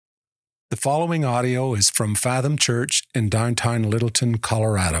The following audio is from Fathom Church in downtown Littleton,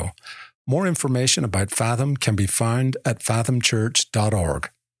 Colorado. More information about Fathom can be found at fathomchurch.org.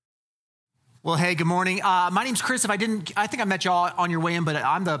 Well, hey, good morning. My name's Chris. I think I met y'all on your way in, but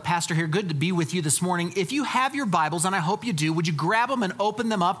I'm the pastor here. Good to be with you this morning. If you have your Bibles, and I hope you do, would you grab them and open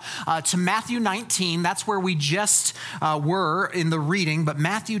them up to Matthew 19? That's where we just were in the reading, but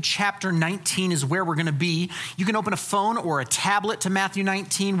Matthew chapter 19 is where we're going to be. You can open a phone or a tablet to Matthew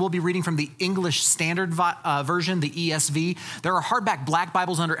 19. We'll be reading from the English Standard Version, the ESV. There are hardback black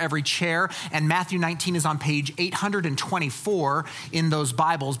Bibles under every chair, and Matthew 19 is on page 824 in those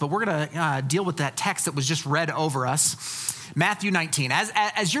Bibles, but we're going to deal with that text that was just read over us. Matthew 19.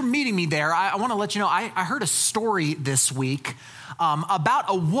 As you're meeting me there, I want to let you know, I heard a story this week about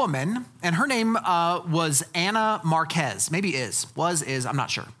a woman, and her name was Anna Marquez. Maybe is, I'm not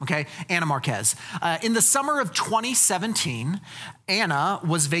sure, okay? Anna Marquez. In the summer of 2017, Anna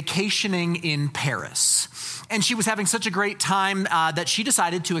was vacationing in Paris. And she was having such a great time that she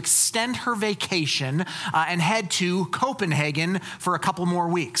decided to extend her vacation and head to Copenhagen for a couple more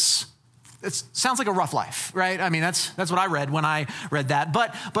weeks. It sounds like a rough life, right? I mean, that's what I read when I read that.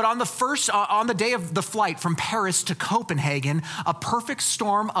 But on the day of the flight from Paris to Copenhagen, a perfect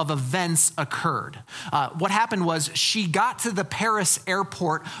storm of events occurred. What happened was she got to the Paris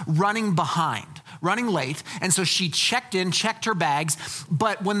airport running late. And so she checked her bags.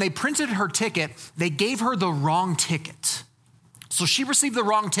 But when they printed her ticket, they gave her the wrong ticket. So she received the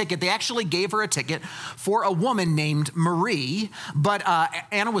wrong ticket. They actually gave her a ticket for a woman named Marie, but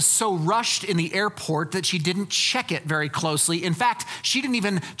Anna was so rushed in the airport that she didn't check it very closely. In fact, she didn't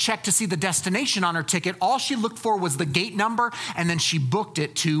even check to see the destination on her ticket. All she looked for was the gate number, and then she booked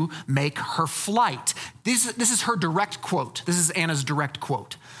it to make her flight. This is her direct quote. This is Anna's direct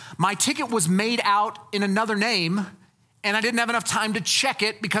quote. "My ticket was made out in another name, and I didn't have enough time to check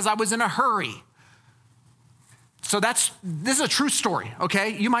it because I was in a hurry." So this is a true story,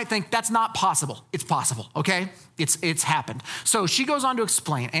 okay? You might think that's not possible. It's possible, okay? It's happened. So Anna goes on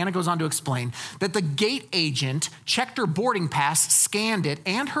to explain that the gate agent checked her boarding pass, scanned it,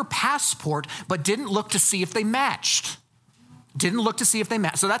 and her passport, but didn't look to see if they matched.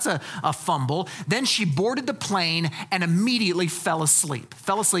 So that's a fumble. Then she boarded the plane and immediately fell asleep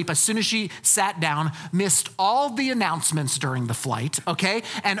as soon as she sat down, missed all the announcements during the flight, okay?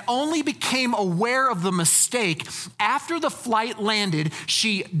 And only became aware of the mistake after the flight landed.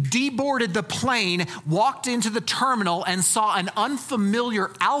 She deboarded the plane, walked into the terminal, and saw an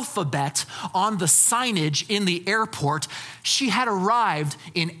unfamiliar alphabet on the signage in the airport. She had arrived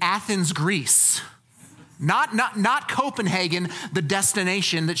in Athens, Greece. Not Copenhagen, the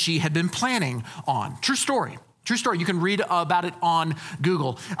destination that she had been planning on. True story. You can read about it on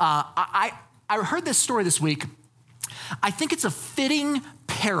Google. I heard this story this week. I think it's a fitting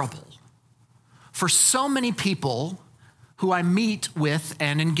parable for so many people who I meet with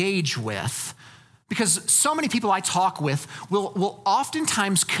and engage with, because so many people I talk with will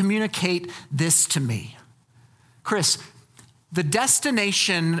oftentimes communicate this to me. Chris, the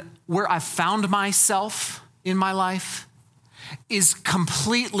destination where I've found myself in my life is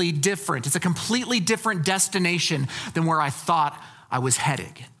completely different. It's a completely different destination than where I thought I was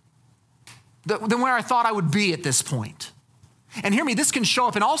heading, than where I thought I would be at this point. And hear me, this can show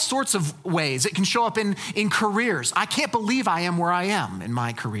up in all sorts of ways. It can show up in careers. I can't believe I am where I am in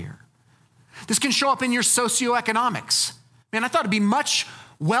my career. This can show up in your socioeconomics. Man, I thought I'd be much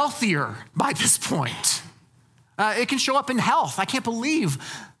wealthier by this point. It can show up in health. I can't believe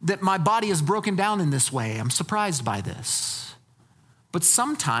that my body is broken down in this way. I'm surprised by this. But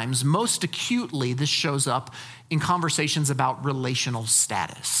sometimes, most acutely, this shows up in conversations about relationship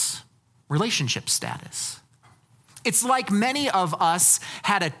status. It's like many of us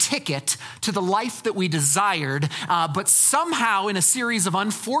had a ticket to the life that we desired, but somehow in a series of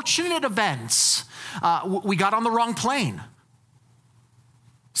unfortunate events, we got on the wrong plane.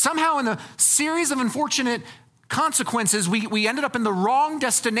 Somehow in a series of unfortunate consequences, we ended up in the wrong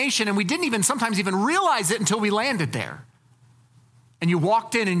destination, and we didn't sometimes even realize it until we landed there. And you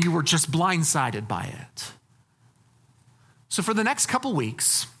walked in and you were just blindsided by it. So for the next couple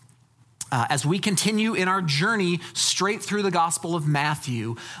weeks, as we continue in our journey straight through the Gospel of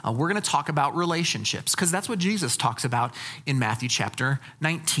Matthew, we're going to talk about relationships, because that's what Jesus talks about in Matthew chapter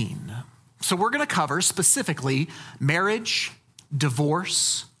 19. So we're going to cover specifically marriage,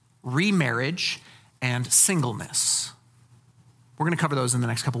 divorce, remarriage, and singleness. We're going to cover those in the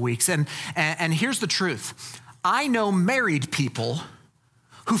next couple weeks. And here's the truth. I know married people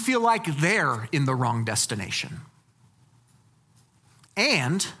who feel like they're in the wrong destination.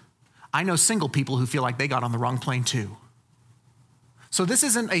 And I know single people who feel like they got on the wrong plane too. So this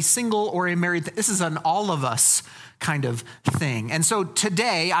isn't a single or a married, this is an all of us kind of thing. And so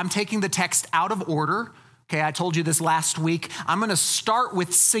today I'm taking the text out of order. Okay, I told you this last week. I'm going to start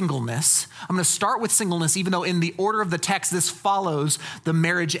with singleness. Even though in the order of the text, this follows the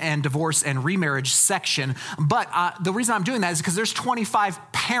marriage and divorce and remarriage section. But the reason I'm doing that is because there's 25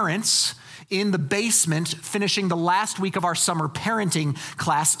 parents in the basement finishing the last week of our summer parenting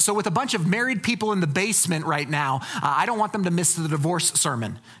class. So with a bunch of married people in the basement right now, I don't want them to miss the divorce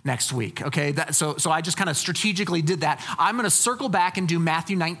sermon next week, okay? So I just kind of strategically did that. I'm going to circle back and do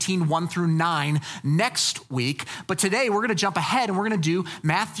Matthew 19, 1 through 9 next week. But today we're going to jump ahead and we're going to do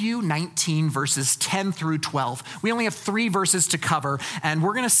Matthew 19, verses 10 through 12. We only have 3 verses to cover, and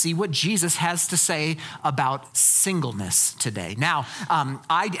we're going to see what Jesus has to say about singleness today. Now,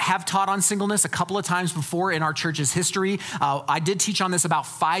 I have taught on singleness a couple of times before in our church's history. I did teach on this about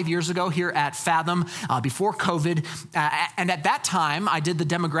 5 years ago here at Fathom before COVID. And at that time, I did the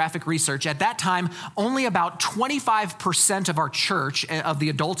demographic research. At that time, only about 25% of our church, of the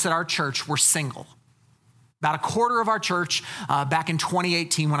adults at our church, were single. About a quarter of our church back in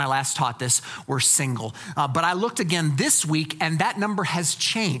 2018 when I last taught this were single. But I looked again this week and that number has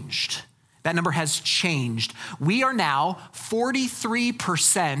changed. We are now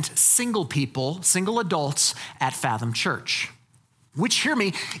 43% single people, single adults at Fathom Church, which, hear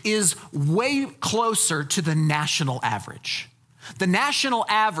me, is way closer to the national average. The national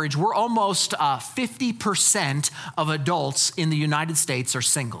average, we're almost 50% of adults in the United States are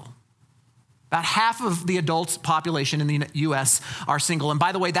single. About half of the adult population in the U.S. are single. And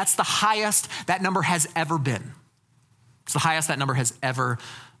by the way, that's the highest that number has ever been. It's the highest that number has ever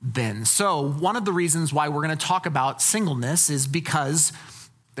been. So one of the reasons why we're going to talk about singleness is because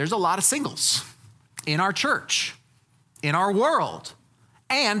there's a lot of singles in our church, in our world,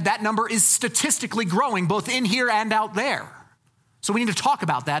 and that number is statistically growing both in here and out there. So we need to talk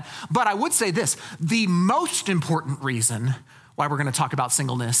about that. But I would say this, the most important reason why we're going to talk about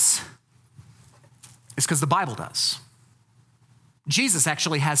singleness is because the Bible does. Jesus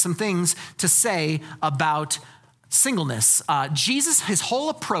actually has some things to say about singleness. Jesus, his whole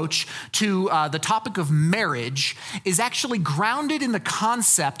approach to the topic of marriage is actually grounded in the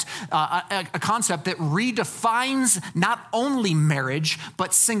concept, a concept that redefines not only marriage,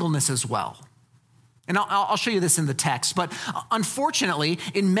 but singleness as well. And I'll show you this in the text, but unfortunately,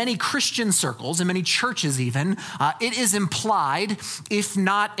 in many Christian circles, in many churches even, it is implied, if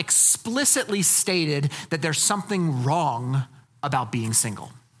not explicitly stated, that there's something wrong about being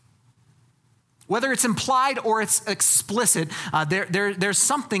single. Whether it's implied or it's explicit, there's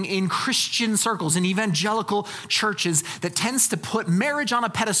something in Christian circles, in evangelical churches, that tends to put marriage on a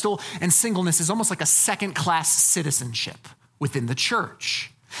pedestal and singleness is almost like a second-class citizenship within the church,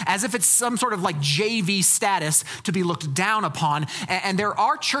 as if it's some sort of like JV status to be looked down upon. And there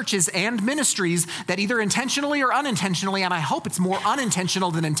are churches and ministries that either intentionally or unintentionally, and I hope it's more unintentional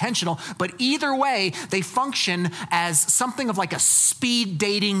than intentional, but either way, they function as something of like a speed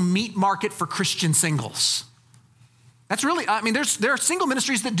dating meat market for Christian singles. That's really, there are single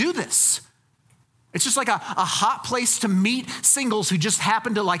ministries that do this. It's just like a hot place to meet singles who just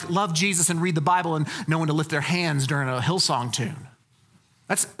happen to like love Jesus and read the Bible and know when to lift their hands during a Hillsong tune.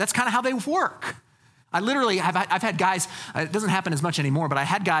 That's kind of how they work. I've had guys, it doesn't happen as much anymore, but I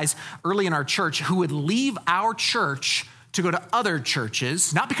had guys early in our church who would leave our church to go to other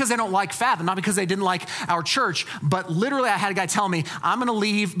churches, not because they don't like Fathom, not because they didn't like our church, but literally I had a guy tell me, I'm going to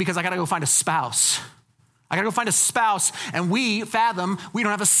leave because I got to go find a spouse. And we, Fathom, we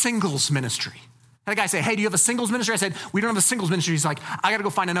don't have a singles ministry. I had a guy say, hey, do you have a singles ministry? I said, we don't have a singles ministry. He's like, I got to go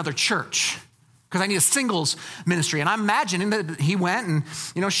find another church, because I need a singles ministry. And I'm imagining that he went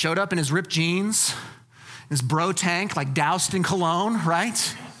and, showed up in his ripped jeans, his bro tank, like doused in cologne,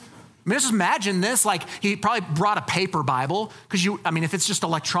 right? Just imagine this, like he probably brought a paper Bible, because if it's just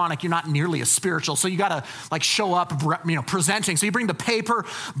electronic, you're not nearly as spiritual. So you got to like show up, presenting. So you bring the paper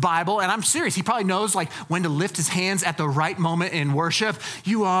Bible, and I'm serious. He probably knows like when to lift his hands at the right moment in worship.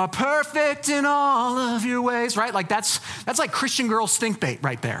 You are perfect in all of your ways, right? Like that's like Christian girl stink bait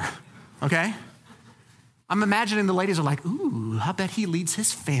right there, okay? I'm imagining the ladies are like, ooh, I bet he leads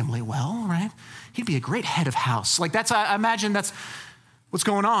his family well, right? He'd be a great head of house. Like I imagine that's what's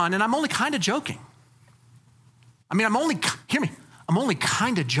going on. And I'm only kind of joking. I'm only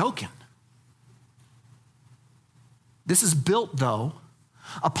kind of joking. This is built, though,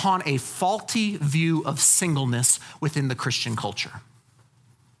 upon a faulty view of singleness within the Christian culture,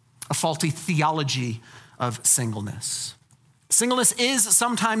 a faulty theology of singleness. Singleness is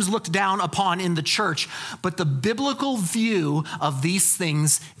sometimes looked down upon in the church, but the biblical view of these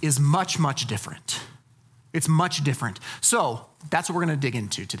things is much, much different. It's much different. So that's what we're going to dig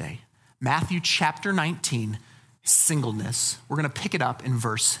into today. Matthew chapter 19, singleness. We're going to pick it up in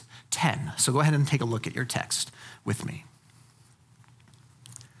verse 10. So go ahead and take a look at your text with me.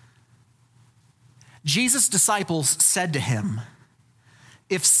 Jesus' disciples said to him,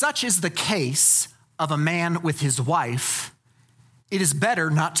 "If such is the case of a man with his wife, it is better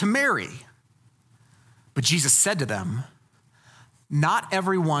not to marry." But Jesus said to them, "Not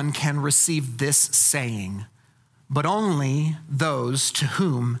everyone can receive this saying, but only those to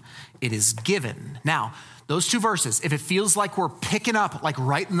whom it is given." Now, those two verses, if it feels like we're picking up like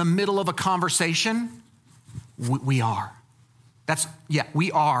right in the middle of a conversation, we are.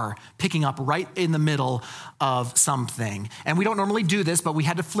 We are picking up right in the middle of something. And we don't normally do this, but we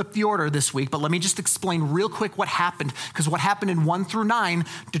had to flip the order this week. But let me just explain real quick what happened, because what happened in 1 through 9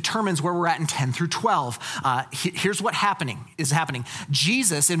 determines where we're at in 10 through 12. Here's what is happening.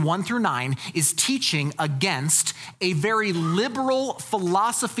 Jesus in 1 through 9 is teaching against a very liberal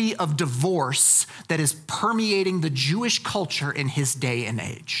philosophy of divorce that is permeating the Jewish culture in his day and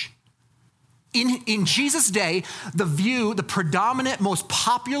age. In Jesus' day, the predominant, most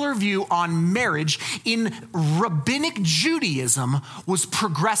popular view on marriage in rabbinic Judaism was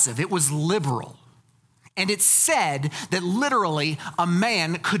progressive. It was liberal. And it said that literally a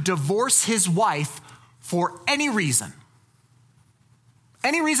man could divorce his wife for any reason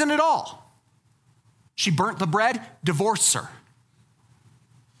at all. She burnt the bread, divorce her.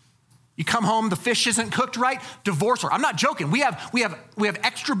 You come home, the fish isn't cooked right, divorce her. I'm not joking. We have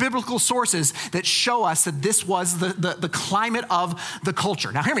extra biblical sources that show us that this was the climate of the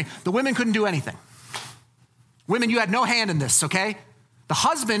culture. Now hear me, the women couldn't do anything. Women, you had no hand in this, okay? The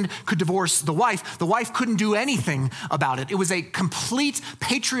husband could divorce the wife couldn't do anything about it. It was a complete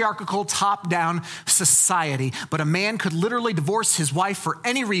patriarchal top-down society, but a man could literally divorce his wife for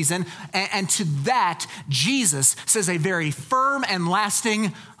any reason, and to that, Jesus says a very firm and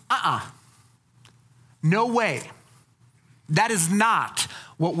lasting no way. That is not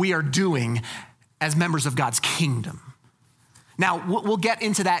what we are doing as members of God's kingdom. Now, we'll get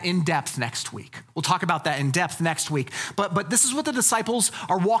into that in depth next week. We'll talk about that in depth next week. But this is what the disciples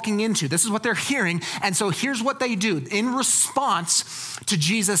are walking into. This is what they're hearing. And so here's what they do. In response to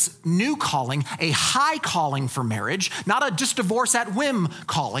Jesus' new calling, a high calling for marriage, not a just divorce at whim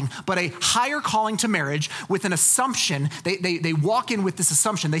calling, but a higher calling to marriage with an assumption. They walk in with this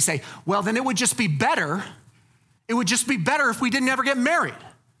assumption. They say, well, then it would just be better. It would just be better if we didn't ever get married.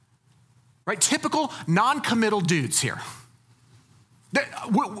 Right? Typical non-committal dudes here.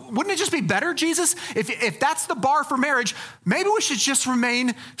 Wouldn't it just be better, Jesus? If that's the bar for marriage, maybe we should just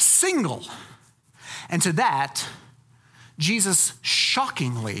remain single. And to that, Jesus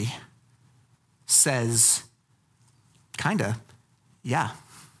shockingly says, kinda, yeah.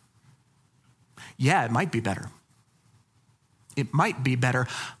 Yeah, it might be better. It might be better.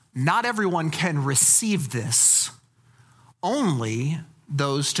 Not everyone can receive this, only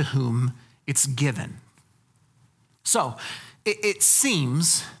those to whom it's given. So, it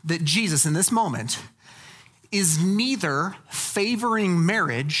seems that Jesus in this moment is neither favoring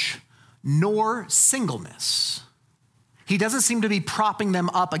marriage nor singleness. He doesn't seem to be propping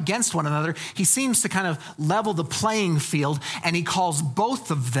them up against one another. He seems to kind of level the playing field, and he calls both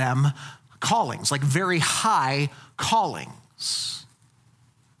of them callings, like very high callings.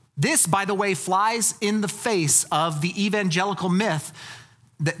 This, by the way, flies in the face of the evangelical myth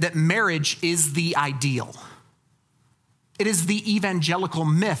that marriage is the ideal. It is the evangelical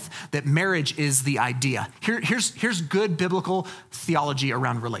myth that marriage is the idea. Here's good biblical theology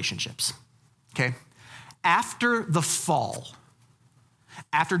around relationships, okay? After the fall,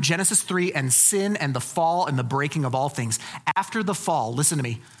 after Genesis 3 and sin and the fall and the breaking of all things, after the fall, listen to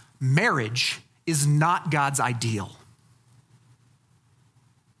me, marriage is not God's ideal.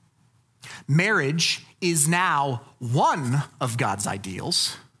 Marriage is now one of God's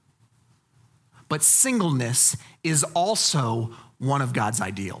ideals, but singleness is also one of God's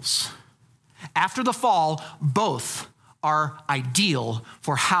ideals. After the fall, both are ideal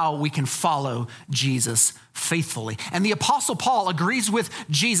for how we can follow Jesus faithfully. And the Apostle Paul agrees with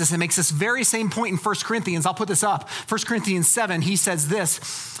Jesus and makes this very same point in 1 Corinthians. I'll put this up. 1 Corinthians 7, he says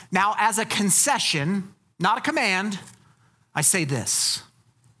this, "Now as a concession, not a command, I say this.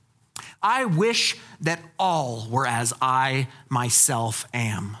 I wish that all were as I myself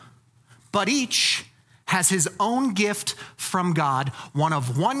am. But each has his own gift from God, one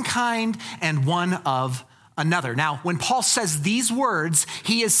of one kind and one of another." Now, when Paul says these words,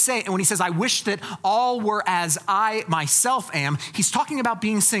 he is saying, when he says, "I wish that all were as I myself am," he's talking about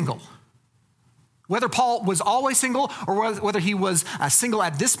being single. Whether Paul was always single or whether he was single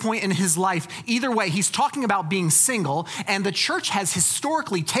at this point in his life, either way, he's talking about being single, and the church has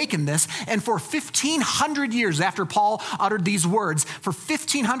historically taken this, and for 1,500 years after Paul uttered these words, for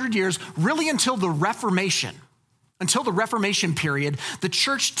 1,500 years, really until the Reformation period, the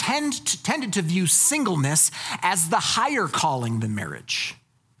church tended to view singleness as the higher calling than marriage.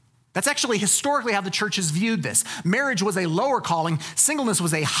 That's actually historically how the church has viewed this. Marriage was a lower calling, singleness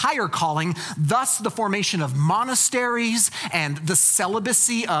was a higher calling, thus the formation of monasteries and the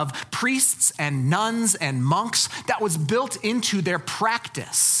celibacy of priests and nuns and monks that was built into their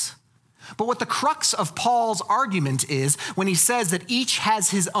practice. But what the crux of Paul's argument is when he says that each has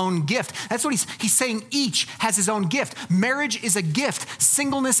his own gift, that's what he's saying, each has his own gift. Marriage is a gift,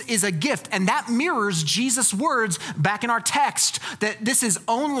 singleness is a gift, and that mirrors Jesus' words back in our text that this is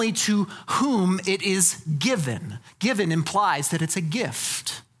only to whom it is given. Given implies that it's a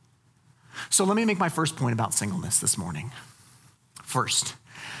gift. So let me make my first point about singleness this morning. First,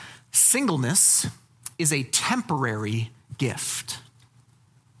 singleness is a temporary gift,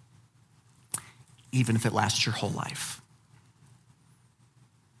 even if it lasts your whole life.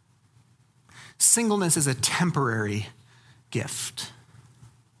 Singleness is a temporary gift.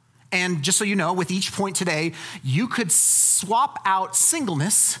 And just so you know, with each point today, you could swap out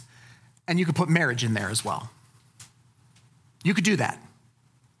singleness and you could put marriage in there as well. You could do that.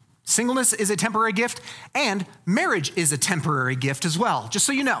 Singleness is a temporary gift and marriage is a temporary gift as well, just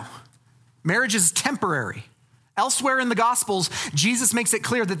so you know. Marriage is temporary. Elsewhere in the Gospels, Jesus makes it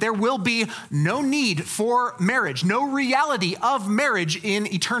clear that there will be no need for marriage, no reality of marriage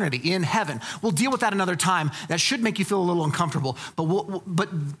in eternity, in heaven. We'll deal with that another time. That should make you feel a little uncomfortable. But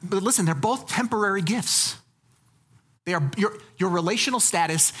listen, they're both temporary gifts. They are your relational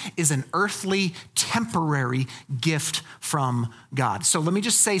status is an earthly, temporary gift from God. So let me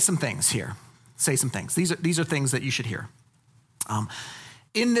just say some things here. These are things that you should hear.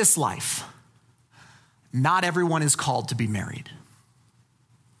 In this life, not everyone is called to be married,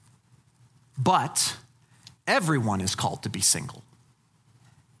 but everyone is called to be single.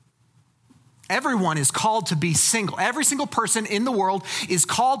 Everyone is called to be single. Every single person in the world is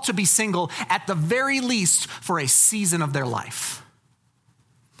called to be single at the very least for a season of their life.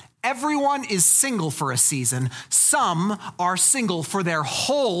 Everyone is single for a season. Some are single for their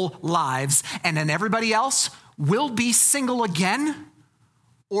whole lives, and then everybody else will be single again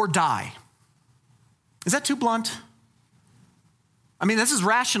or die. Is that too blunt? I mean, this is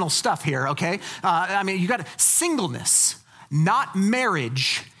rational stuff here, okay? You got singleness, not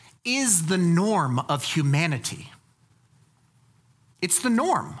marriage, is the norm of humanity. It's the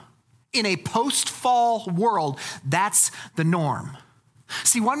norm. In a post-fall world, that's the norm.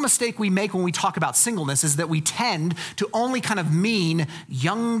 See, one mistake we make when we talk about singleness is that we tend to only kind of mean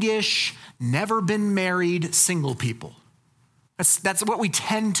youngish, never been married single people. That's what we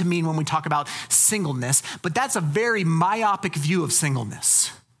tend to mean when we talk about singleness, but that's a very myopic view of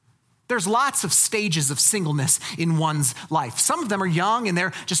singleness. There's lots of stages of singleness in one's life. Some of them are young and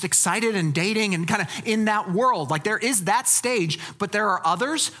they're just excited and dating and kind of in that world. Like there is that stage, but there are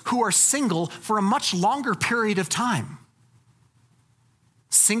others who are single for a much longer period of time.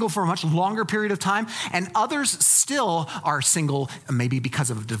 Single for a much longer period of time, and others still are single maybe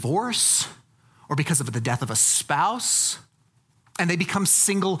because of a divorce or because of the death of a spouse, and they become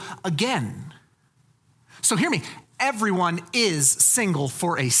single again. So hear me, everyone is single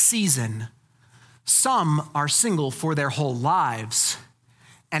for a season. Some are single for their whole lives.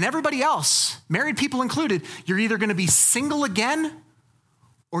 And everybody else, married people included, you're either going to be single again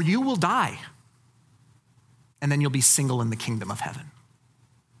or you will die. And then you'll be single in the kingdom of heaven.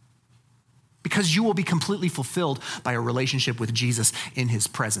 Because you will be completely fulfilled by a relationship with Jesus in his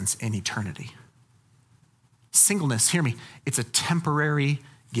presence in eternity. Singleness, hear me, it's a temporary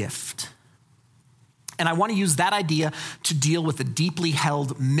gift. And I want to use that idea to deal with a deeply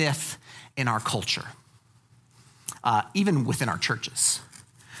held myth in our culture, even within our churches.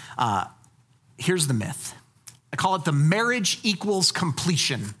 Here's the myth. I call it the marriage equals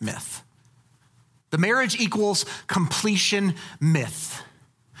completion myth. The marriage equals completion myth.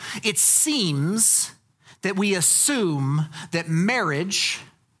 It seems that we assume that marriage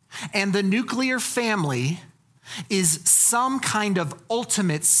and the nuclear family is some kind of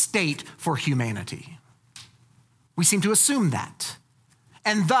ultimate state for humanity. We seem to assume that.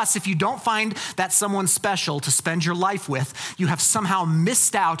 And thus, if you don't find that someone special to spend your life with, you have somehow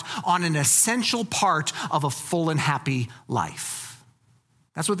missed out on an essential part of a full and happy life.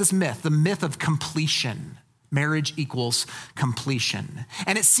 That's what the myth of completion, marriage equals completion.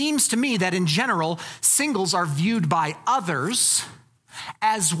 And it seems to me that in general, singles are viewed by others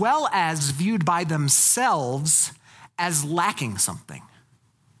as well as viewed by themselves as lacking something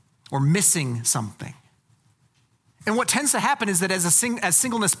or missing something. And what tends to happen is that as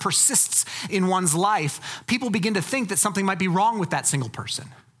singleness persists in one's life, people begin to think that something might be wrong with that single person.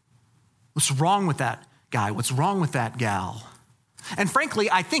 What's wrong with that guy? What's wrong with that gal? And frankly,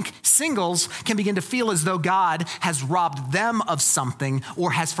 I think singles can begin to feel as though God has robbed them of something or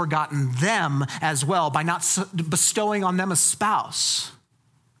has forgotten them as well by not bestowing on them a spouse.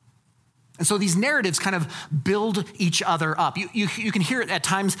 And so these narratives kind of build each other up. You can hear it at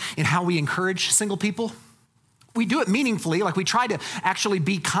times in how we encourage single people. We do it meaningfully, like we try to actually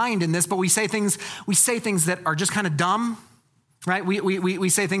be kind in this, but we say things that are just kind of dumb, right? We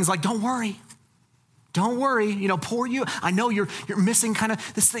say things like, don't worry, poor you. I know you're missing kind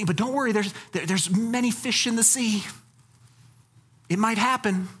of this thing, but don't worry, there's many fish in the sea. It might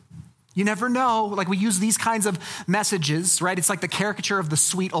happen. You never know. Like we use these kinds of messages, right? It's like the caricature of the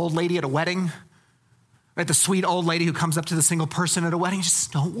sweet old lady at a wedding, right? The sweet old lady who comes up to the single person at a wedding,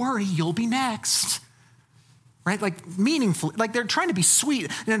 just don't worry, you'll be next. Right? Like meaningful, like they're trying to be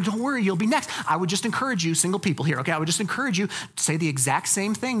sweet. And don't worry, you'll be next. I would just encourage you, single people here, okay? I would just encourage you to say the exact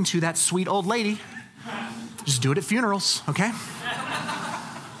same thing to that sweet old lady. Just do it at funerals, okay?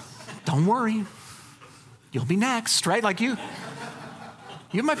 Don't worry, you'll be next, right? Like you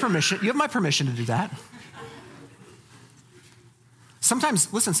have my permission. You have my permission to do that. Sometimes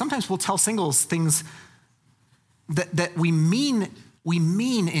we'll tell singles things that we mean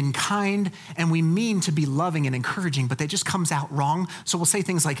in kind and we mean to be loving and encouraging, but they just comes out wrong. So we'll say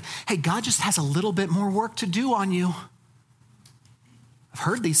things like, hey, God just has a little bit more work to do on you. I've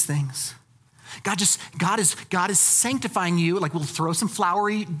heard these things. God is sanctifying you. Like we'll throw some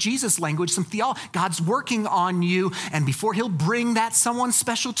flowery Jesus language, some theology. God's working on you. And before he'll bring that someone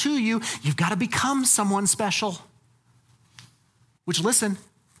special to you, you've got to become someone special. Which listen,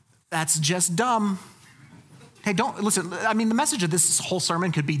 that's just dumb. Hey, the message of this whole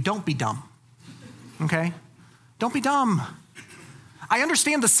sermon could be, don't be dumb, okay? Don't be dumb. I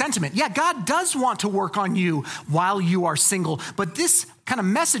understand the sentiment. Yeah, God does want to work on you while you are single, but this kind of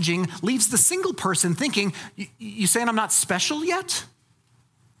messaging leaves the single person thinking, you saying I'm not special yet?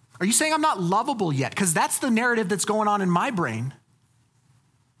 Are you saying I'm not lovable yet? Because that's the narrative that's going on in my brain.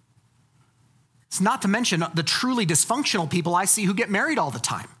 It's not to mention the truly dysfunctional people I see who get married all the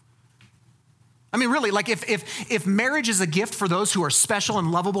time. I mean, really, like if marriage is a gift for those who are special and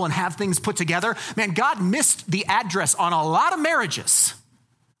lovable and have things put together, man, God missed the address on a lot of marriages.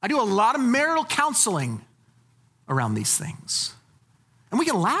 I do a lot of marital counseling around these things. And we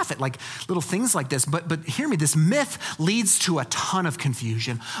can laugh at like little things like this, but hear me, this myth leads to a ton of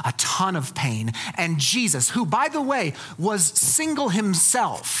confusion, a ton of pain. And Jesus, who, by the way, was single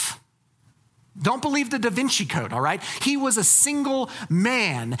himself. Don't believe the Da Vinci Code, all right? He was a single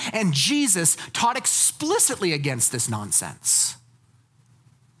man, and Jesus taught explicitly against this nonsense.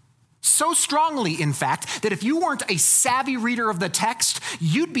 So strongly, in fact, that if you weren't a savvy reader of the text,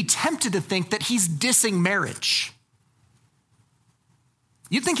 you'd be tempted to think that he's dissing marriage.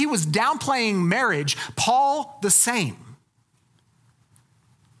 You'd think he was downplaying marriage. Paul, the same.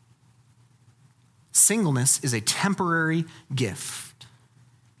 Singleness is a temporary gift.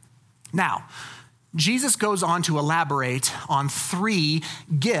 Now, Jesus goes on to elaborate on 3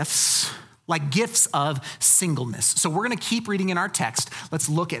 gifts, like gifts of singleness. So we're going to keep reading in our text. Let's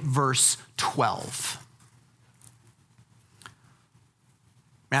look at verse 12.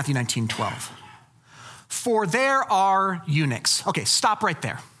 Matthew 19:12. For there are eunuchs. Okay, stop right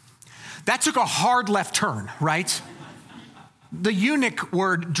there. That took a hard left turn, right? The eunuch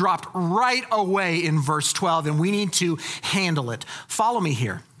word dropped right away in verse 12, and we need to handle it. Follow me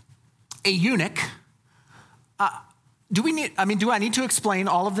here. A eunuch, do I need to explain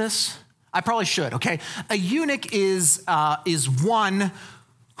all of this? I probably should, okay? A eunuch is one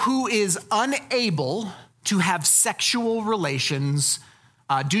who is unable to have sexual relations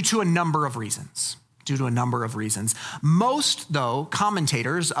due to a number of reasons. Most, though,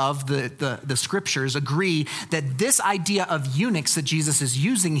 commentators of the scriptures agree that this idea of eunuchs that Jesus is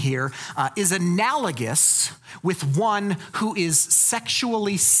using here is analogous with one who is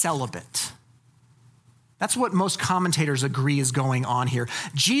sexually celibate. That's what most commentators agree is going on here.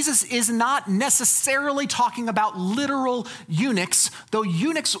 Jesus is not necessarily talking about literal eunuchs, though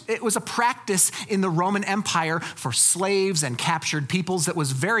eunuchs, it was a practice in the Roman Empire for slaves and captured peoples that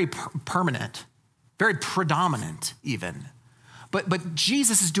was very permanent. Very predominant even. But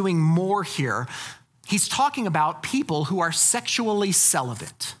Jesus is doing more here. He's talking about people who are sexually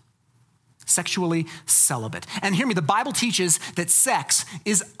celibate. sexually celibate. And hear me, the Bible teaches that sex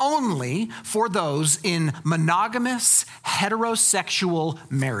is only for those in monogamous, heterosexual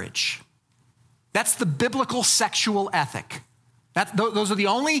marriage. That's the biblical sexual ethic. Those are the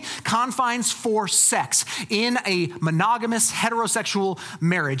only confines for sex in a monogamous, heterosexual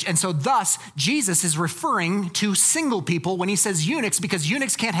marriage. And so thus, Jesus is referring to single people when he says eunuchs, because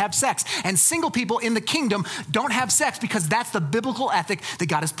eunuchs can't have sex. And single people in the kingdom don't have sex because that's the biblical ethic that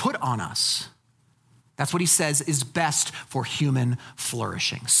God has put on us. That's what he says is best for human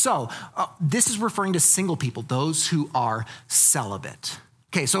flourishing. So this is referring to single people, those who are celibate.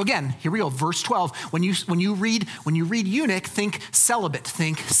 Okay, so again, here we go, verse 12. When you read eunuch, think celibate,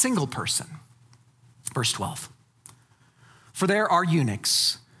 think single person. Verse 12. For there are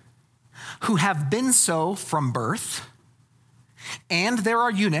eunuchs who have been so from birth, and there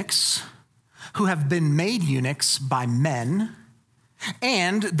are eunuchs who have been made eunuchs by men,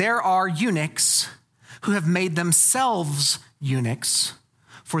 and there are eunuchs who have made themselves eunuchs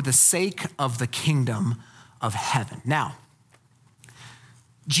for the sake of the kingdom of heaven. Now,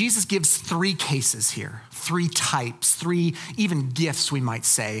 Jesus gives three cases here, three types, three even gifts, we might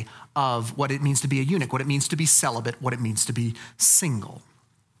say, of what it means to be a eunuch, what it means to be celibate, what it means to be single.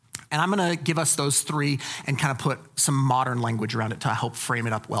 And I'm going to give us those three and kind of put some modern language around it to help frame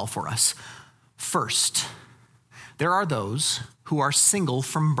it up well for us. First, there are those who are single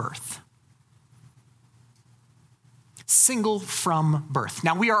from birth. Single from birth.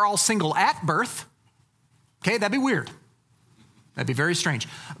 Now, we are all single at birth. Okay, that'd be weird. That'd be very strange.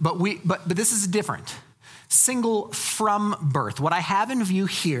 But this is different. Single from birth. What I have in view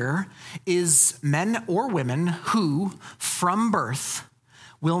here is men or women who, from birth,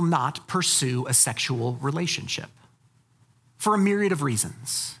 will not pursue a sexual relationship for a myriad of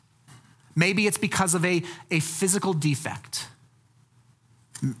reasons. Maybe it's because of a physical defect,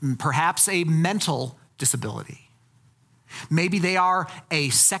 perhaps a mental disability. Maybe they are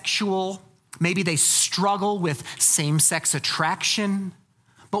asexual. Maybe they struggle with same-sex attraction.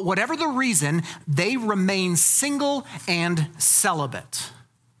 But whatever the reason, they remain single and celibate.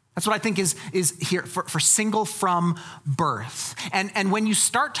 That's what I think is here for single from birth. And when you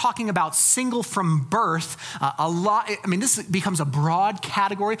start talking about single from birth, this becomes a broad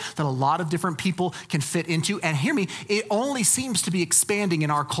category that a lot of different people can fit into. And hear me, it only seems to be expanding in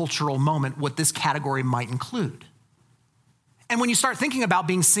our cultural moment what this category might include. And when you start thinking about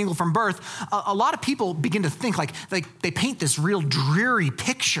being single from birth, a lot of people begin to think like they paint this real dreary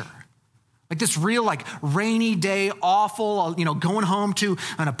picture. Like this real rainy day, awful, going home to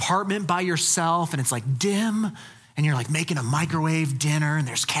an apartment by yourself and it's dim and you're making a microwave dinner and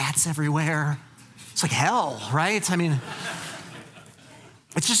there's cats everywhere. It's like hell, right? I mean,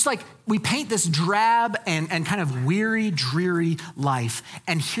 it's just we paint this drab and kind of weary, dreary life.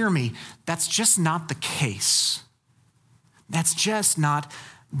 And hear me, that's just not the case. That's just not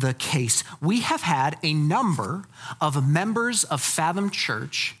the case. We have had a number of members of Fathom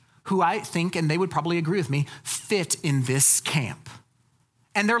Church who I think, and they would probably agree with me, fit in this camp.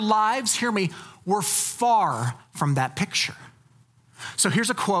 And their lives, hear me, were far from that picture. So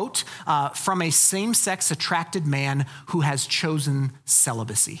here's a quote from a same-sex attracted man who has chosen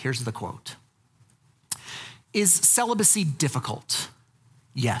celibacy. Here's the quote. Is celibacy difficult?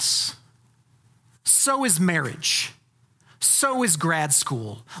 Yes. So is marriage. So is grad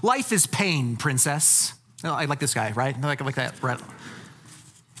school. Life is pain, princess. Oh, I like this guy, right? I like that. Right.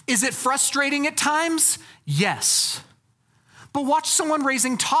 Is it frustrating at times? Yes. But watch someone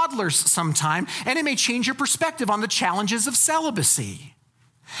raising toddlers sometime, and it may change your perspective on the challenges of celibacy.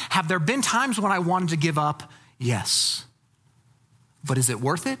 Have there been times when I wanted to give up? Yes. But is it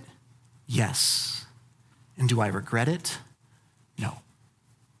worth it? Yes. And do I regret it? No.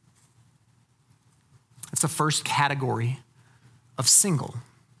 That's the first category of single.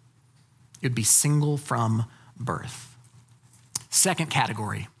 It would be single from birth. Second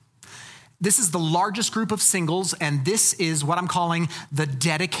category. This is the largest group of singles, and this is what I'm calling the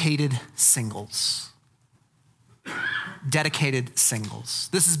dedicated singles. Dedicated singles.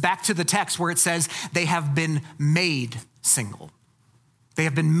 This is back to the text where it says they have been made single. They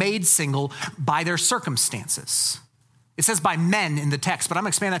have been made single by their circumstances. It says by men in the text, but I'm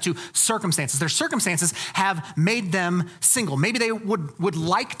going to expand that to circumstances. Their circumstances have made them single. Maybe they would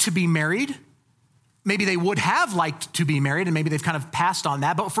like to be married. Maybe they would have liked to be married, and maybe they've kind of passed on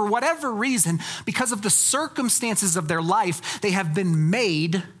that. But for whatever reason, because of the circumstances of their life, they have been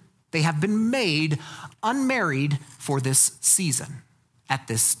made unmarried for this season, at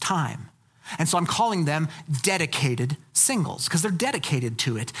this time. And so I'm calling them dedicated singles because they're dedicated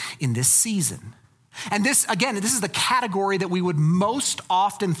to it in this season. And this is the category that we would most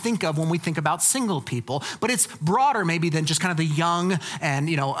often think of when we think about single people, but it's broader maybe than just kind of the young and,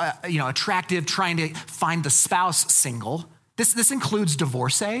 attractive, trying to find the spouse single. This includes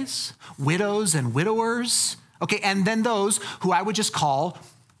divorcees, widows and widowers, okay, and then those who I would just call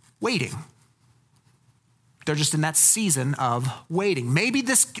waiting. They're just in that season of waiting. Maybe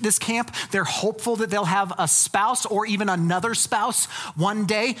this camp, they're hopeful that they'll have a spouse or even another spouse one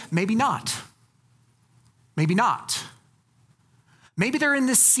day. Maybe not. Maybe not. Maybe they're in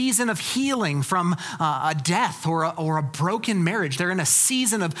this season of healing from a death or a broken marriage. They're in a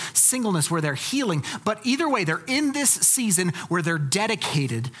season of singleness where they're healing. But either way, they're in this season where they're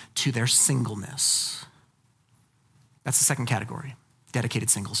dedicated to their singleness. That's the second category,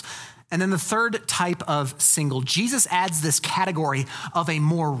 dedicated singles. And then the third type of single, Jesus adds this category of a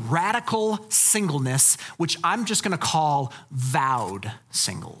more radical singleness, which I'm just going to call vowed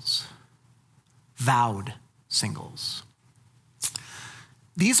singles. Vowed singles.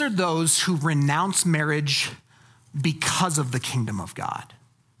 These are those who renounce marriage because of the kingdom of God.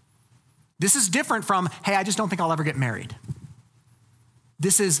 This is different from, hey, I just don't think I'll ever get married.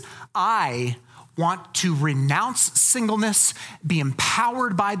 This is, I want to renounce singleness, be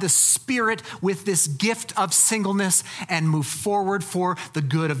empowered by the Spirit with this gift of singleness, and move forward for the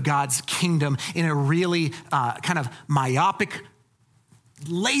good of God's kingdom in a really kind of myopic,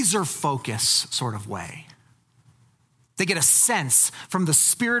 laser focus sort of way. They get a sense from the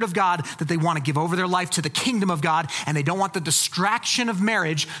Spirit of God that they want to give over their life to the kingdom of God, and they don't want the distraction of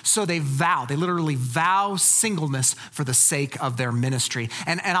marriage, so they literally vow singleness for the sake of their ministry.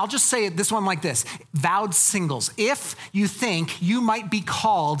 And I'll just say this one like this, vowed singles. If you think you might be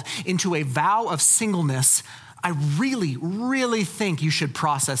called into a vow of singleness, I really, really think you should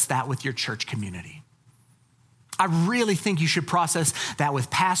process that with your church community. I really think you should process that with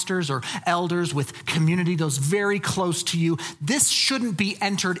pastors or elders, with community, those very close to you. This shouldn't be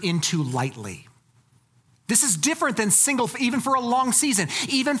entered into lightly. This is different than single, even for a long season,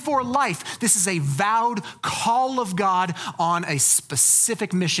 even for life. This is a vowed call of God on a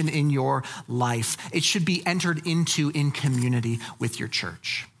specific mission in your life. It should be entered into in community with your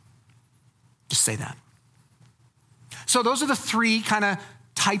church. Just say that. So those are the three kind of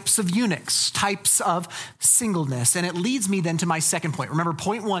types of eunuchs, types of singleness. And it leads me then to my second point. Remember,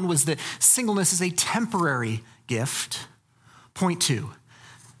 point one was that singleness is a temporary gift. Point two,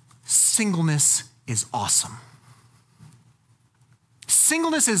 singleness is awesome.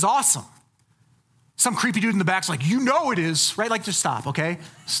 Singleness is awesome. Some creepy dude in the back's like, it is, right? Like, just stop, okay?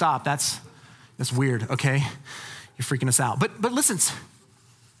 Stop, that's weird, okay? You're freaking us out. But listen,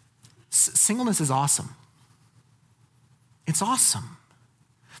 singleness is awesome. It's awesome.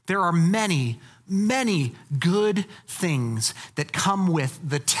 There are many, many good things that come with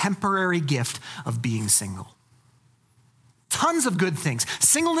the temporary gift of being single. Tons of good things.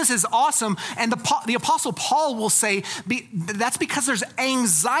 Singleness is awesome, and the Apostle Paul will say that's because there's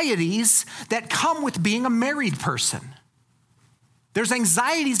anxieties that come with being a married person. There's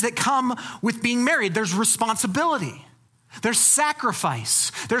anxieties that come with being married. There's responsibility. There's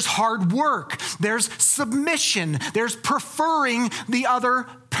sacrifice, there's hard work, there's submission, there's preferring the other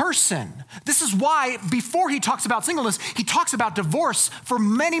person. This is why before he talks about singleness, he talks about divorce for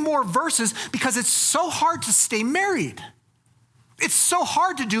many more verses, because it's so hard to stay married. It's so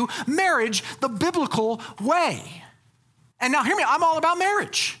hard to do marriage the biblical way. And now hear me, I'm all about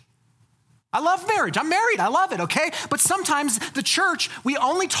marriage. I love marriage. I'm married. I love it, okay? But sometimes the church, we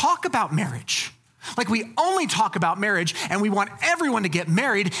only talk about marriage. Like, we only talk about marriage, and we want everyone to get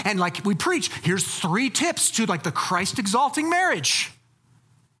married, and like we preach, here's 3 tips to like the Christ exalting marriage.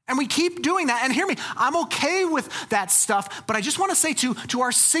 And we keep doing that. And hear me, I'm okay with that stuff, but I just want to say to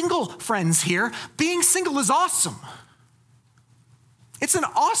our single friends here, being single is awesome. It's an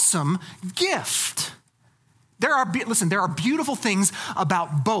awesome gift. There are beautiful things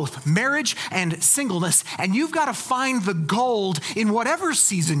about both marriage and singleness, and you've got to find the gold in whatever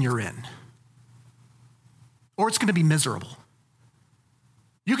season you're in, or it's going to be miserable.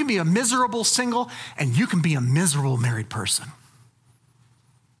 You can be a miserable single, and you can be a miserable married person.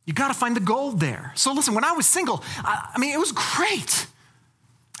 You got to find the gold there. So listen, when I was single, it was great.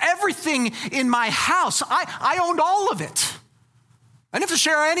 Everything in my house, I owned all of it. I didn't have to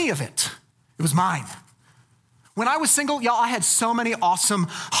share any of it. It was mine. When I was single, y'all, I had so many awesome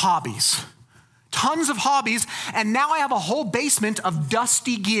hobbies. Tons of hobbies, and now I have a whole basement of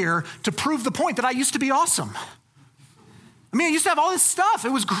dusty gear to prove the point that I used to be awesome. I used to have all this stuff.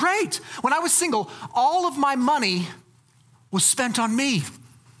 It was great. When I was single, all of my money was spent on me.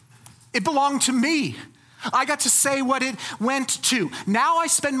 It belonged to me. I got to say what it went to. Now I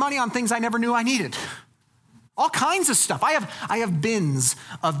spend money on things I never knew I needed. All kinds of stuff. I have bins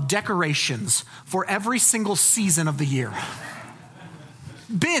of decorations for every single season of the year.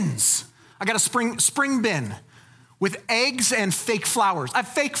 Bins. I got a spring bin with eggs and fake flowers. I have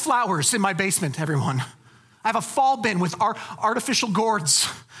fake flowers in my basement, everyone. I have a fall bin with artificial gourds.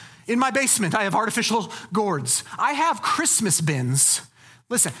 In my basement, I have artificial gourds. I have Christmas bins.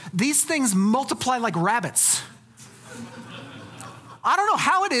 Listen, these things multiply like rabbits. I don't know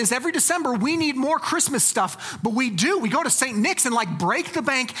how it is. Every December, we need more Christmas stuff, but we do. We go to St. Nick's and like break the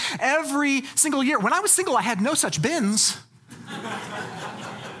bank every single year. When I was single, I had no such bins.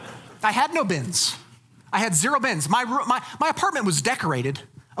 I had no bins. I had 0 bins. My apartment was decorated,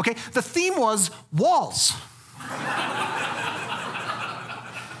 okay? The theme was walls.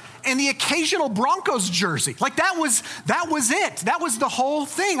 And the occasional Broncos jersey. Like that was it. That was the whole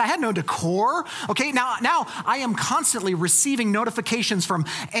thing. I had no decor. Okay, now I am constantly receiving notifications from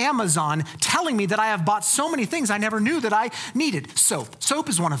Amazon telling me that I have bought so many things I never knew that I needed. Soap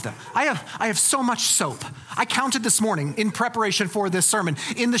is one of them. I have so much soap. I counted this morning in preparation for this sermon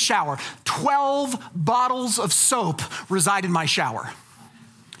in the shower. 12 bottles of soap reside in my shower.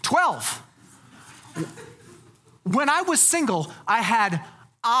 12. When I was single, I had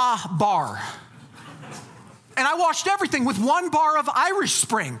a bar. And I washed everything with 1 bar of Irish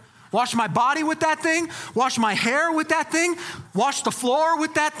Spring. Washed my body with that thing, washed my hair with that thing, washed the floor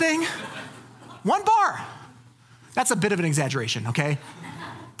with that thing. 1 bar. That's a bit of an exaggeration, okay?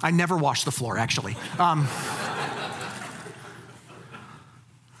 I never washed the floor, actually. And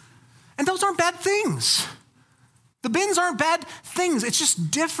those aren't bad things. The bins aren't bad things. It's just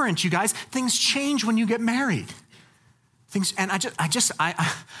different, you guys. Things change when you get married. And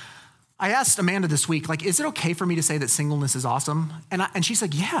I asked Amanda this week, like, is it okay for me to say that singleness is awesome? And she's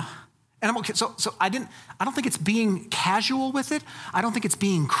like, yeah. And I'm okay. So I don't think it's being casual with it. I don't think it's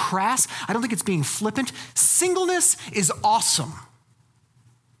being crass. I don't think it's being flippant. Singleness is awesome.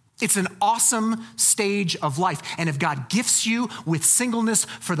 It's an awesome stage of life. And if God gifts you with singleness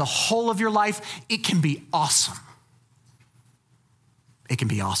for the whole of your life, it can be awesome. It can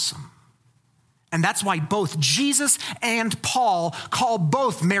be awesome. And that's why both Jesus and Paul call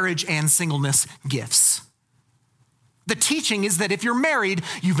both marriage and singleness gifts. The teaching is that if you're married,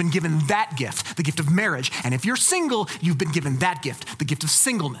 you've been given that gift, the gift of marriage. And if you're single, you've been given that gift, the gift of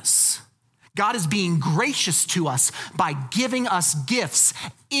singleness. God is being gracious to us by giving us gifts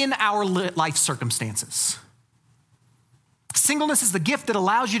in our life circumstances. Singleness is the gift that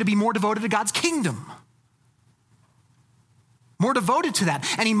allows you to be more devoted to God's kingdom. More devoted to that.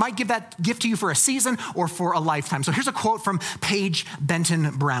 And he might give that gift to you for a season or for a lifetime. So here's a quote from Paige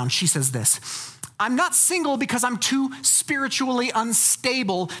Benton Brown. She says this: I'm not single because I'm too spiritually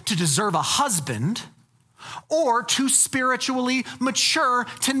unstable to deserve a husband or too spiritually mature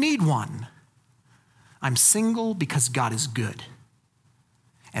to need one. I'm single because God is good,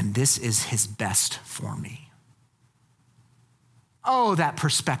 and this is his best for me. Oh, that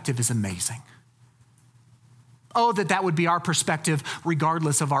perspective is amazing. Oh, that would be our perspective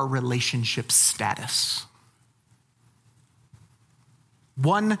regardless of our relationship status.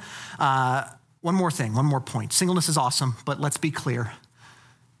 One more thing, one more point. Singleness is awesome, but let's be clear.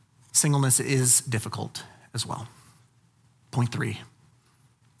 Singleness is difficult as well. Point 3,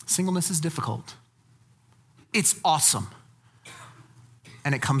 singleness is difficult. It's awesome,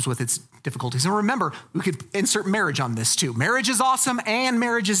 and it comes with its difficulties. And remember, we could insert marriage on this too. Marriage is awesome and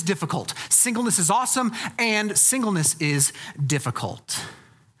marriage is difficult. Singleness is awesome and singleness is difficult.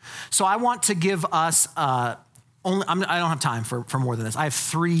 So I want to give us, I don't have time for more than this. I have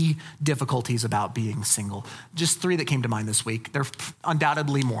 3 difficulties about being single. Just 3 that came to mind this week. There are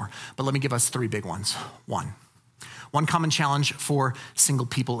undoubtedly more, but let me give us 3 big ones. One common challenge for single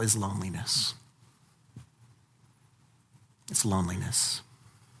people is loneliness. It's loneliness.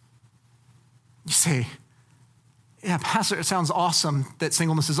 You say, yeah, Pastor, it sounds awesome that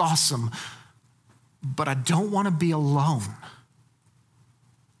singleness is awesome, but I don't want to be alone.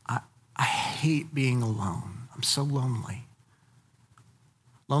 I hate being alone. I'm so lonely.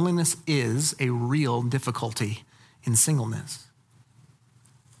 Loneliness is a real difficulty in singleness.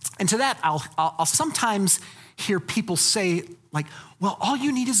 And to that, I'll sometimes hear people say, like, well, all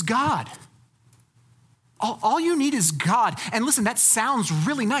you need is God. All you need is God. And listen, that sounds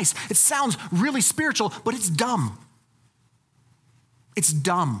really nice. It sounds really spiritual, but it's dumb. It's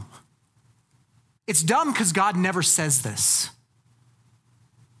dumb. It's dumb because God never says this.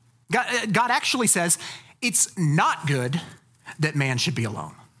 God actually says, it's not good that man should be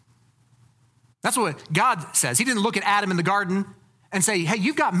alone. That's what God says. He didn't look at Adam in the garden and say, hey,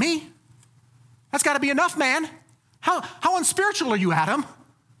 you've got me. That's got to be enough, man. How unspiritual are you, Adam?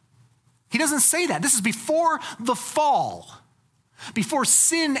 He doesn't say that. This is before the fall. Before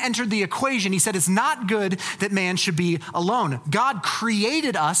sin entered the equation, he said it's not good that man should be alone. God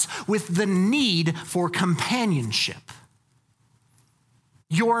created us with the need for companionship.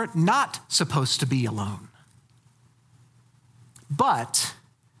 You're not supposed to be alone. But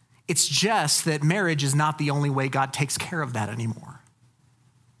it's just that marriage is not the only way God takes care of that anymore.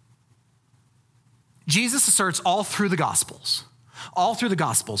 Jesus asserts all through the Gospels,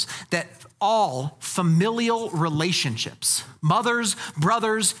 that all familial relationships, mothers,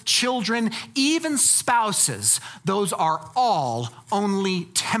 brothers, children, even spouses, those are all only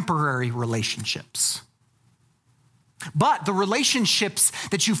temporary relationships. But the relationships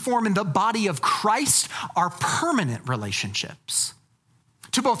that you form in the body of Christ are permanent relationships.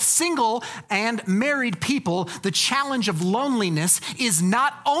 To both single and married people, the challenge of loneliness is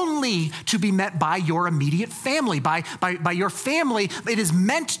not only to be met by your immediate family, by your family, it is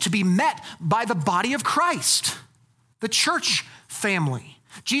meant to be met by the body of Christ, the church family.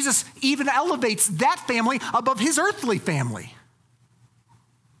 Jesus even elevates that family above his earthly family.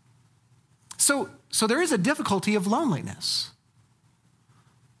 So there is a difficulty of loneliness.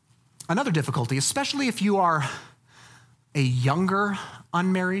 Another difficulty, especially if you are a younger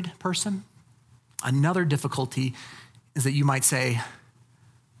unmarried person, another difficulty is that you might say,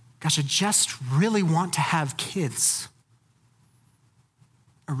 gosh, I just really want to have kids.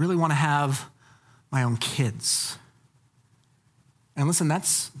 I really want to have my own kids. And listen,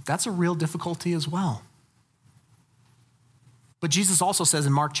 that's a real difficulty as well. But Jesus also says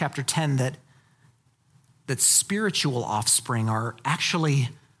in Mark chapter 10 that spiritual offspring are actually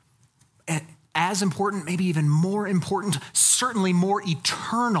as important, maybe even more important, certainly more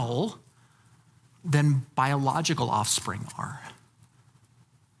eternal than biological offspring are.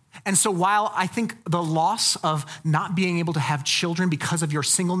 And so while I think the loss of not being able to have children because of your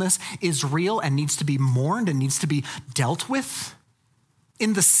singleness is real and needs to be mourned and needs to be dealt with,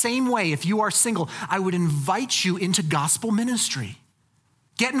 in the same way, if you are single, I would invite you into gospel ministry.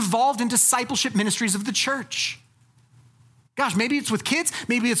 Get involved in discipleship ministries of the church. Gosh, maybe it's with kids,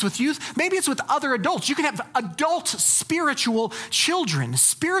 maybe it's with youth, maybe it's with other adults. You can have adult spiritual children.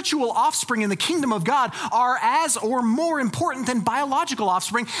 Spiritual offspring in the kingdom of God are as or more important than biological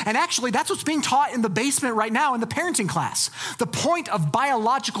offspring. And actually, that's what's being taught in the basement right now in the parenting class. The point of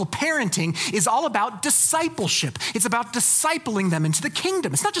biological parenting is all about discipleship. It's about discipling them into the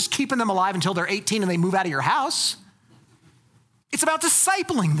kingdom. It's not just keeping them alive until they're 18 and they move out of your house. It's about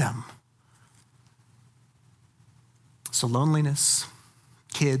discipling them. So loneliness,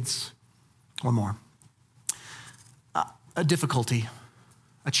 kids, one more. A difficulty,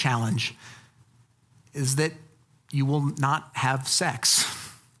 a challenge is that you will not have sex.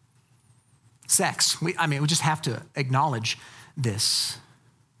 We just have to acknowledge this.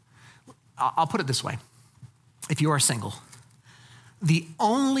 I'll put it this way. If you are single, the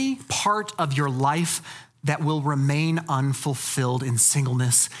only part of your life that will remain unfulfilled in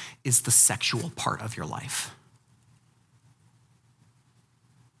singleness is the sexual part of your life.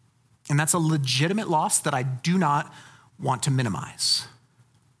 And that's a legitimate loss that I do not want to minimize.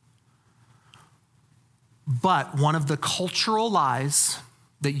 But one of the cultural lies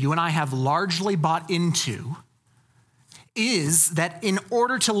that you and I have largely bought into is that in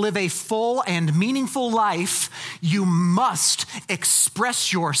order to live a full and meaningful life, you must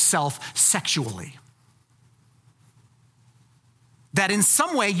express yourself sexually. That in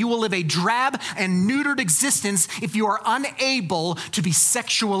some way you will live a drab and neutered existence if you are unable to be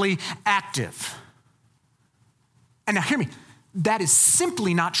sexually active. And now hear me, that is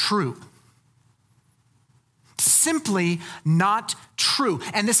simply not true. Simply not true.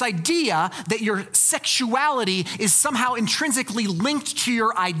 And this idea that your sexuality is somehow intrinsically linked to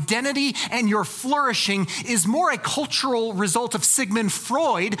your identity and your flourishing is more a cultural result of Sigmund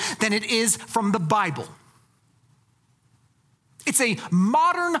Freud than it is from the Bible. It's a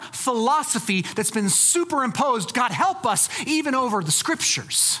modern philosophy that's been superimposed, God help us, even over the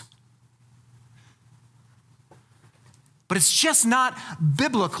scriptures. But it's just not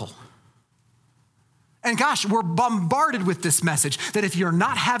biblical. And gosh, we're bombarded with this message that if you're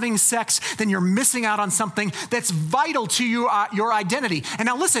not having sex, then you're missing out on something that's vital to your identity. And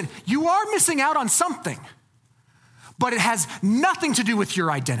now listen, you are missing out on something, but it has nothing to do with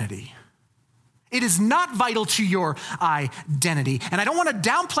your identity. It is not vital to your identity. And I don't want to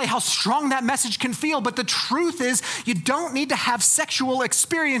downplay how strong that message can feel, but the truth is you don't need to have sexual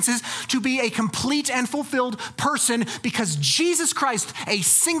experiences to be a complete and fulfilled person because Jesus Christ, a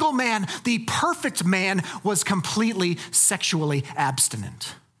single man, the perfect man, was completely sexually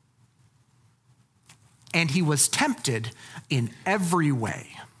abstinent. And he was tempted in every way,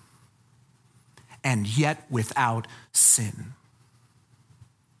 and yet without sin.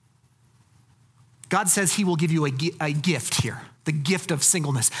 God says he will give you a gift here, the gift of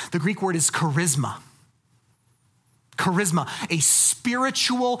singleness. The Greek word is charisma. Charisma, a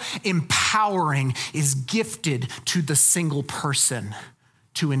spiritual empowering, is gifted to the single person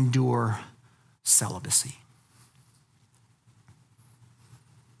to endure celibacy.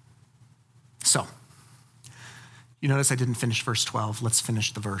 So, you notice I didn't finish verse 12. Let's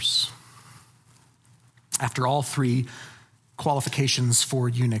finish the verse. After all three qualifications for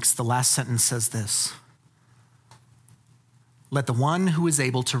eunuchs, the last sentence says this: let the one who is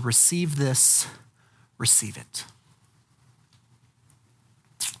able to receive this, receive it.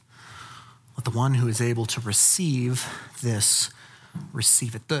 Let the one who is able to receive this,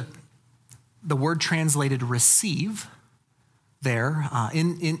 receive it. The word translated receive there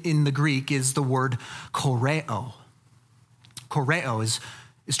in the Greek is the word koreo. Koreo is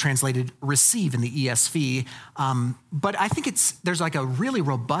translated receive in the ESV, but I think there's like a really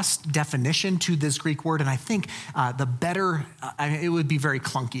robust definition to this Greek word, and I think it would be very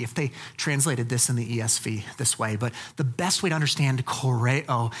clunky if they translated this in the ESV this way, but the best way to understand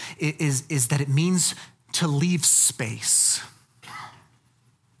koreo is that it means to leave space,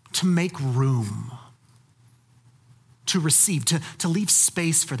 to make room, to receive, to leave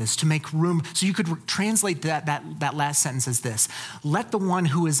space for this, to make room. So you could translate that last sentence as this: let the one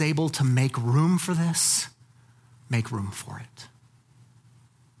who is able to make room for this, make room for it.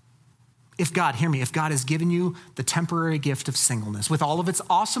 If God, hear me, if God has given you the temporary gift of singleness with all of its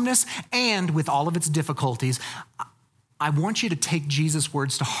awesomeness and with all of its difficulties, I want you to take Jesus'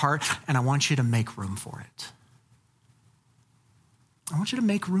 words to heart, and I want you to make room for it. I want you to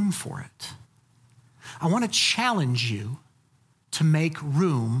make room for it. I want to challenge you to make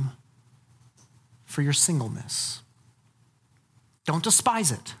room for your singleness. Don't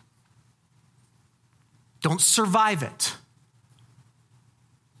despise it. Don't survive it.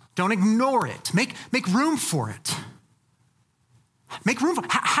 Don't ignore it. Make room for it. Make room for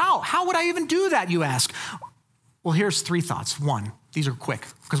it. How would I even do that, you ask? Well, here's three thoughts. One, these are quick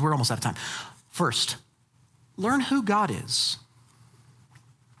because we're almost out of time. First, learn who God is.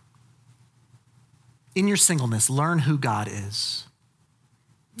 In your singleness, learn who God is.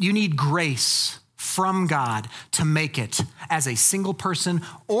 You need grace from God to make it as a single person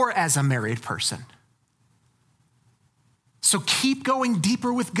or as a married person. So keep going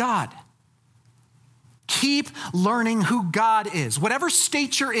deeper with God. Keep learning who God is. Whatever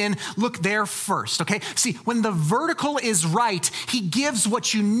state you're in, look there first, okay? See, when the vertical is right, he gives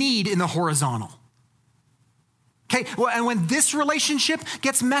what you need in the horizontal. Okay, well, and when this relationship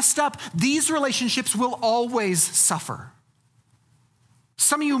gets messed up, these relationships will always suffer.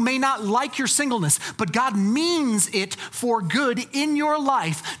 Some of you may not like your singleness, but God means it for good in your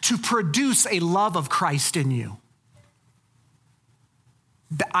life to produce a love of Christ in you.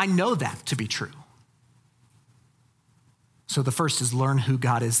 I know that to be true. So the first is learn who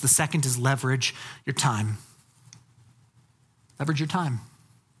God is. The second is leverage your time. Leverage your time.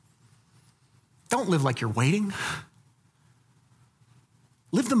 Don't live like you're waiting.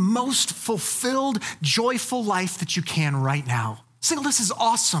 Live the most fulfilled, joyful life that you can right now. Singleness is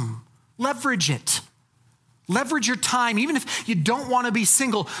awesome. Leverage it. Leverage your time. Even if you don't want to be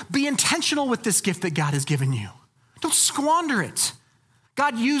single, be intentional with this gift that God has given you. Don't squander it.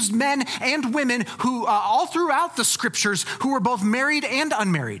 God used men and women who, all throughout the scriptures, who were both married and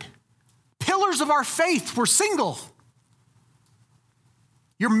unmarried. Pillars of our faith were single.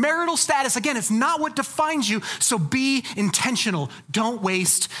 Your marital status, again, it's not what defines you, so be intentional. Don't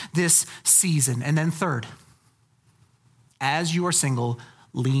waste this season. And then third, as you are single,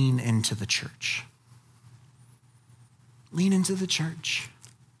 lean into the church. Lean into the church.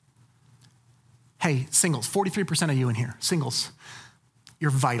 Hey, singles, 43% of you in here, singles,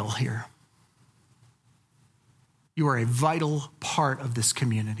 you're vital here. You are a vital part of this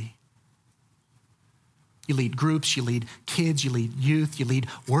community. You lead groups, you lead kids, you lead youth, you lead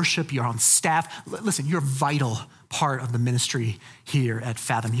worship, you're on staff. Listen, you're a vital part of the ministry here at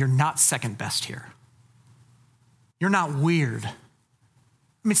Fathom. You're not second best here. You're not weird. I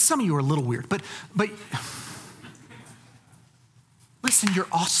mean, some of you are a little weird, but listen, you're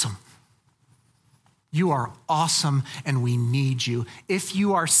awesome. You are awesome, and we need you. If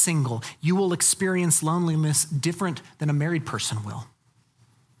you are single, you will experience loneliness different than a married person will.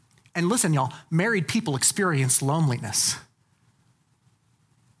 And listen, y'all, married people experience loneliness.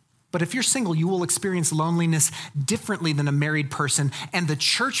 But if you're single, you will experience loneliness differently than a married person, and the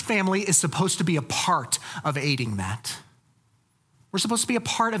church family is supposed to be a part of aiding that. We're supposed to be a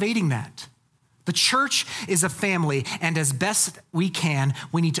part of aiding that. The church is a family, and as best we can,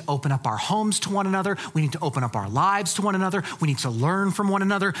 we need to open up our homes to one another. We need to open up our lives to one another. We need to learn from one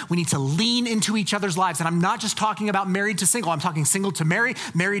another. We need to lean into each other's lives. And I'm not just talking about married to single. I'm talking single to married,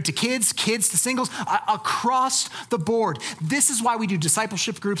 married to kids, kids to singles, across the board. This is why we do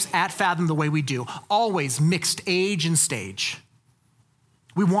discipleship groups at Fathom the way we do, always mixed age and stage.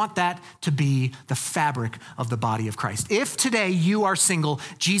 We want that to be the fabric of the body of Christ. If today you are single,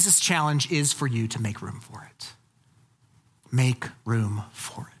 Jesus' challenge is for you to make room for it. Make room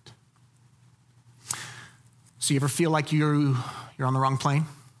for it. So you ever feel like you're on the wrong plane?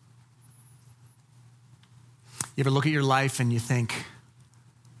 You ever look at your life and you think,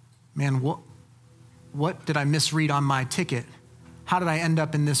 man, what did I misread on my ticket? How did I end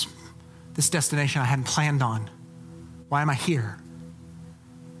up in this destination I hadn't planned on? Why am I here?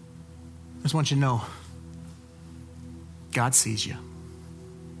 I just want you to know, God sees you.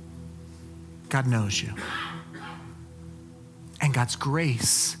 God knows you. And God's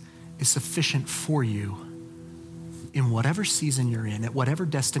grace is sufficient for you in whatever season you're in, at whatever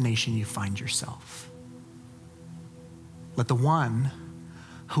destination you find yourself. Let the one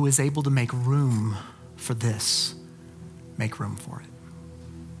who is able to make room for this, make room for it.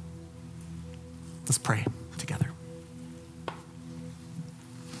 Let's pray together.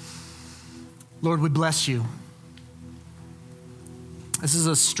 Lord, we bless you. This is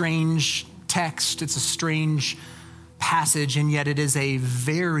a strange text. It's a strange passage, and yet it is a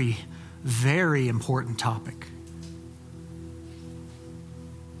very, very important topic.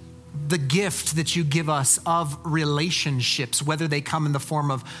 The gift that you give us of relationships, whether they come in the form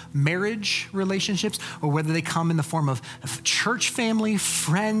of marriage relationships or whether they come in the form of church family,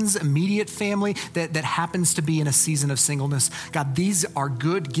 friends, immediate family that happens to be in a season of singleness. God, these are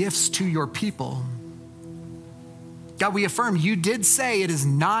good gifts to your people. God, we affirm you did say it is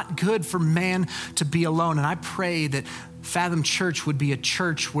not good for man to be alone. And I pray that Fathom Church would be a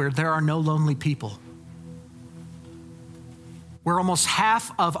church where there are no lonely people, where almost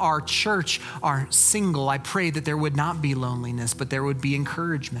half of our church are single. I pray that there would not be loneliness, but there would be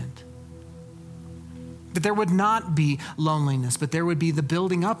encouragement. That there would not be loneliness, but there would be the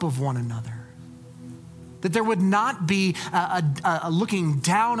building up of one another. That there would not be a looking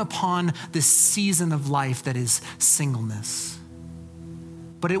down upon this season of life that is singleness,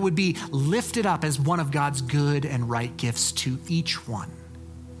 but it would be lifted up as one of God's good and right gifts to each one.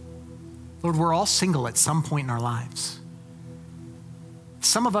 Lord, we're all single at some point in our lives.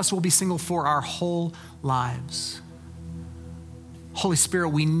 Some of us will be single for our whole lives. Holy Spirit,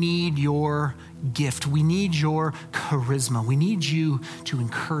 we need your gift. We need your charisma. We need you to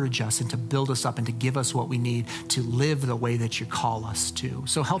encourage us and to build us up and to give us what we need to live the way that you call us to.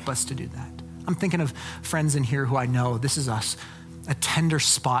 So help us to do that. I'm thinking of friends in here who I know this is a tender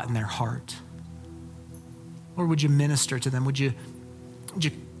spot in their heart. Lord, would you minister to them? Would you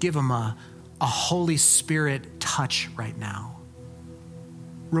give them a Holy Spirit touch right now?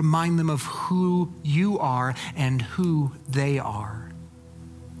 Remind them of who you are and who they are.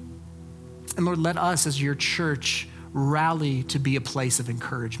 And Lord, let us as your church rally to be a place of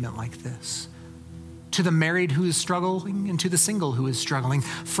encouragement like this. To the married who is struggling and to the single who is struggling.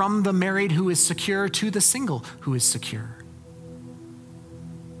 From the married who is secure to the single who is secure.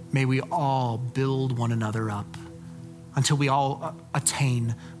 May we all build one another up until we all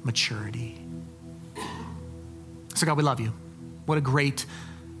attain maturity. So God, we love you. What a great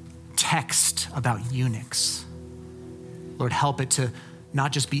text about eunuchs. Lord, help it to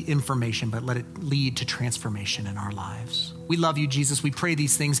not just be information, but let it lead to transformation in our lives. We love you, Jesus. We pray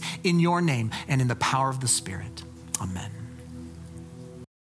these things in your name and in the power of the Spirit. Amen.